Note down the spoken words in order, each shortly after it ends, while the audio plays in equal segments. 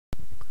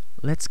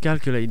Let's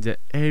calculate the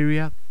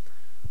area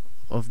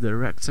of the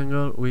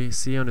rectangle we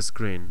see on the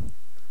screen.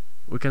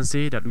 We can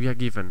see that we are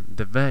given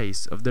the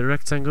base of the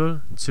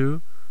rectangle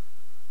 2,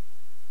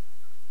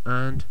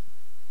 and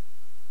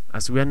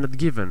as we are not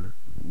given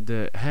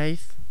the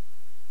height,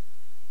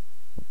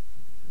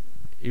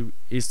 it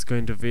is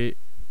going to be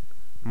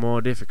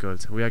more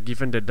difficult. We are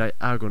given the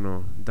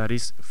diagonal, that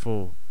is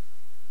 4.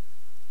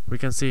 We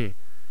can see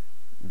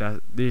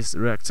that this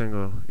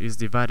rectangle is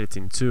divided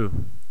in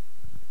two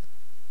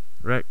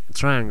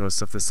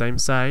triangles of the same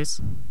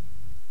size.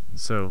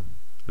 So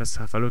let's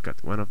have a look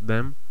at one of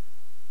them,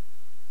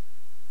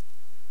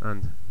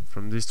 and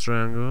from this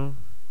triangle,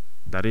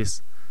 that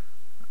is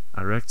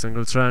a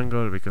rectangle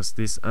triangle because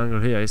this angle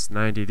here is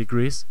 90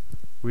 degrees,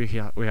 we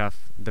have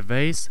the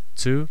base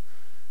 2,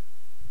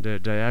 the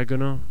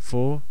diagonal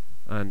 4,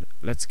 and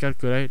let's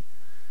calculate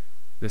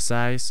the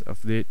size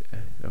of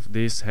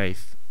this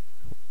height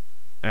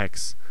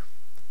x.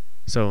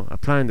 So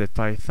applying the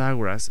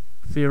Pythagoras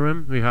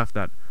theorem, we have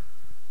that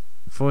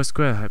 4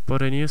 square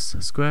hypotenuse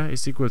square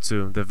is equal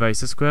to the base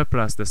square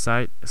plus the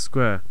side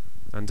square,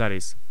 and that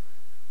is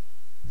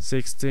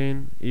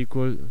 16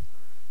 equal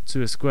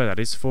to a square, that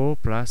is 4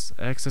 plus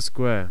x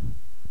square.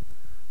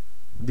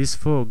 This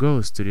 4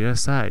 goes to the other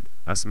side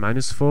as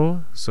minus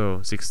 4,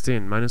 so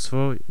 16 minus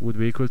 4 would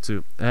be equal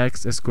to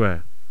x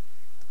square.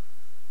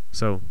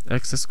 So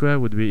x square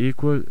would be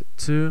equal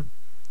to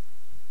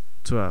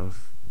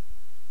 12.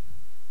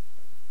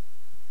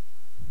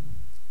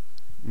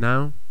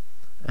 Now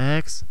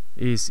x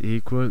is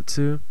equal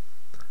to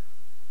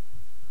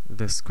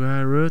the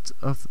square root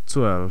of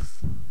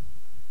 12.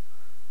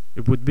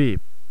 It would be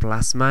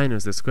plus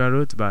minus the square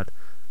root, but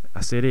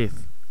as it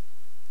is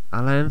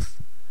a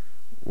length,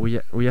 we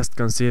just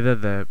consider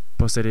the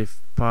positive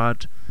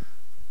part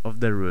of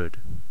the root.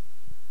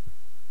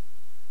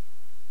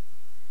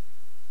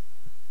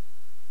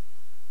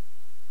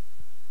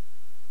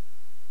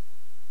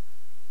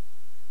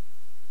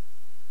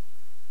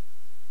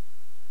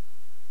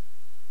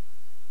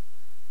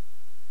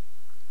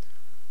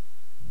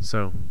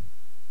 So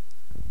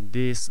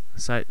this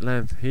side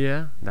length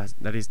here,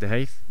 that is the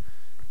height,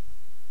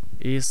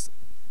 is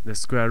the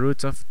square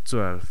root of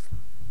 12.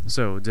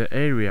 So the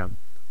area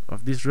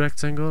of this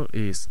rectangle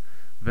is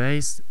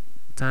base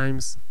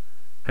times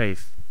height,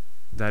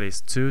 that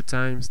is 2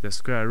 times the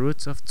square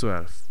root of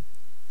 12.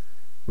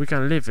 We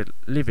can leave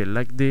it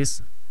like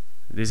this.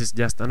 This is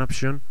just an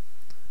option,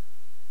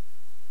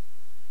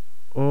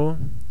 or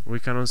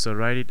we can also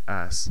write it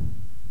as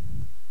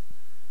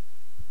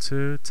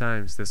 2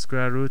 times the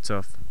square root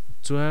of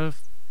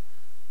 12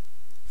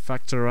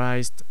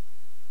 factorized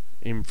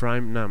in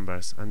prime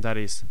numbers, and that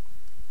is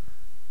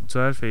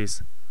 12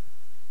 is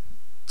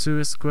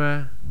 2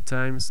 square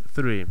times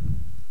 3,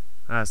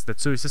 as the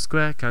 2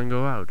 square can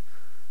go out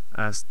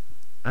as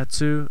a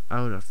 2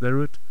 out of the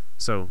root,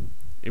 so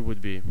it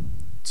would be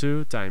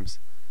 2 times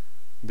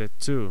the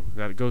 2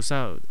 that goes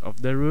out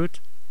of the root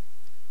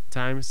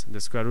times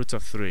the square root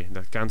of 3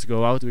 that can't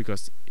go out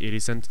because it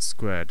isn't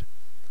squared.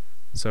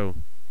 So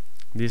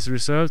this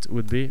result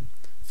would be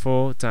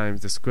 4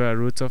 times the square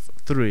root of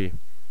 3.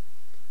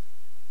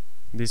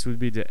 This would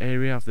be the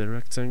area of the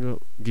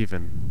rectangle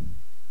given.